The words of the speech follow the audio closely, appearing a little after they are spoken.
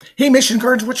Hey, Mission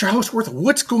Gardens, what's your house worth?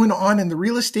 What's going on in the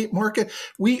real estate market?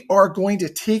 We are going to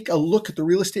take a look at the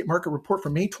real estate market report for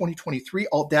May 2023.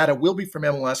 All data will be from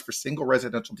MLS for single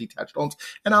residential detached homes.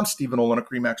 And I'm Stephen Olin of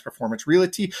Remax Performance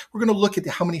Realty. We're going to look at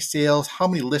how many sales, how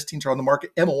many listings are on the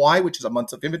market, MOI, which is a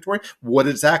months of inventory. What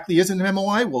exactly is an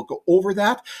MOI? We'll go over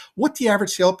that. What the average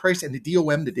sale price and the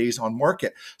DOM, the days on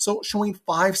market. So showing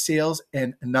 5 sales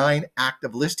and 9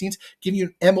 active listings, giving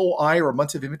you an MOI or a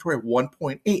months of inventory of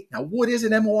 1.8. Now, what is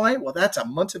an MOI? Well, that's a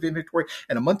month of inventory,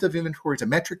 and a month of inventory is a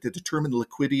metric to determine the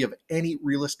liquidity of any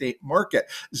real estate market.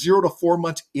 0 to 4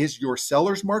 months is your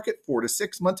seller's market. 4 to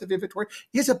 6 months of inventory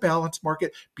is a balanced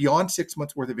market. Beyond 6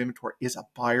 months worth of inventory is a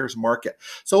buyer's market.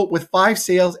 So with 5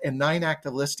 sales and 9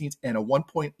 active listings and a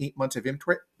 1.8 months of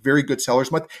inventory, very good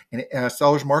seller's month and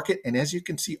seller's market. And as you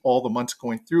can see, all the months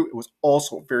going through, it was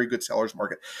also a very good seller's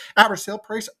market. Average sale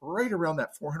price right around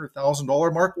that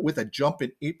 $400,000 mark with a jump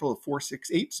in April of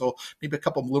 468. So maybe a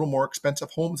couple of little more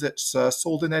expensive homes that's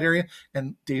sold in that area.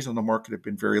 And days on the market have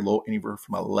been very low, anywhere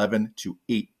from 11 to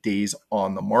 8 days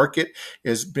on the market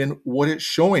has been what it's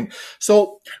showing.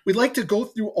 So we'd like to go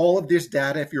through all of this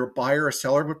data. If you're a buyer or a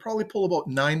seller, we'd probably pull about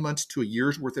 9 months to a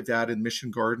year's worth of data in Mission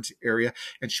Gardens area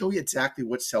and show you exactly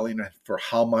what's selling for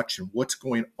how much and what's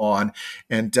going on.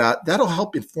 And that'll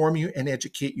help inform you and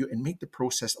educate you and make the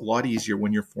process a lot easier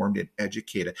when you're informed and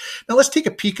educated. Now let's take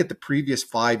a peek at the previous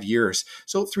 5 years.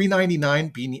 So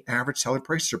 $399 being the average selling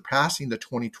price, surpassing the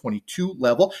 2022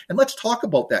 level. And let's talk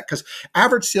about that, because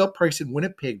average sale price in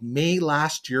Winnipeg May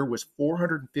last year was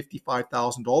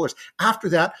 $455,000. After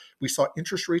that, we saw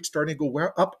interest rates starting to go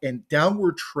up and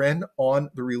downward trend on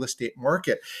the real estate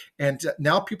market. And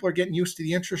now people are getting used to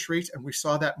the interest rates, and we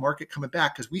saw that market coming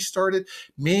back, because we started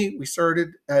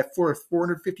for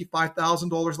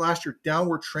 $455,000 last year,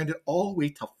 downward trended all the way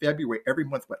till February. Every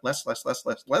month went less,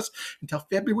 until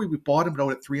February we bottomed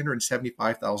out at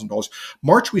 $375,000.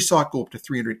 March we saw it go up to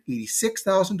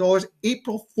 $386,000.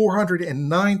 April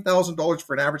 $409,000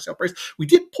 for an average sale price. We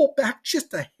did pull back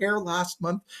just a hair last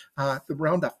month,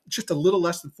 around just a little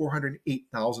less than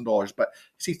 $408,000. But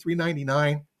you see,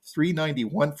 $399.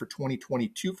 $391 for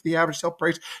 2022 for the average sale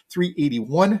price,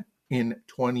 $381 in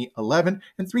 2011,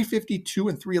 and $352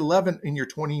 and $311 in your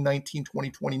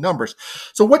 2019-2020 numbers.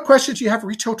 So what questions do you have?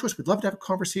 Reach out to us. We'd love to have a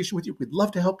conversation with you. We'd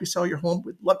love to help you sell your home.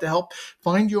 We'd love to help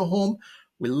find you a home.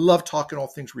 We love talking all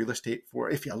things real estate.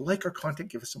 If you like our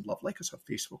content, give us some love. Like us on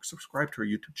Facebook, subscribe to our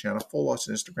YouTube channel, follow us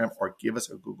on Instagram, or give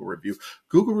us a Google review.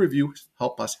 Google reviews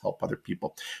help us help other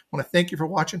people. I want to thank you for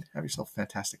watching. Have yourself a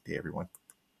fantastic day, everyone.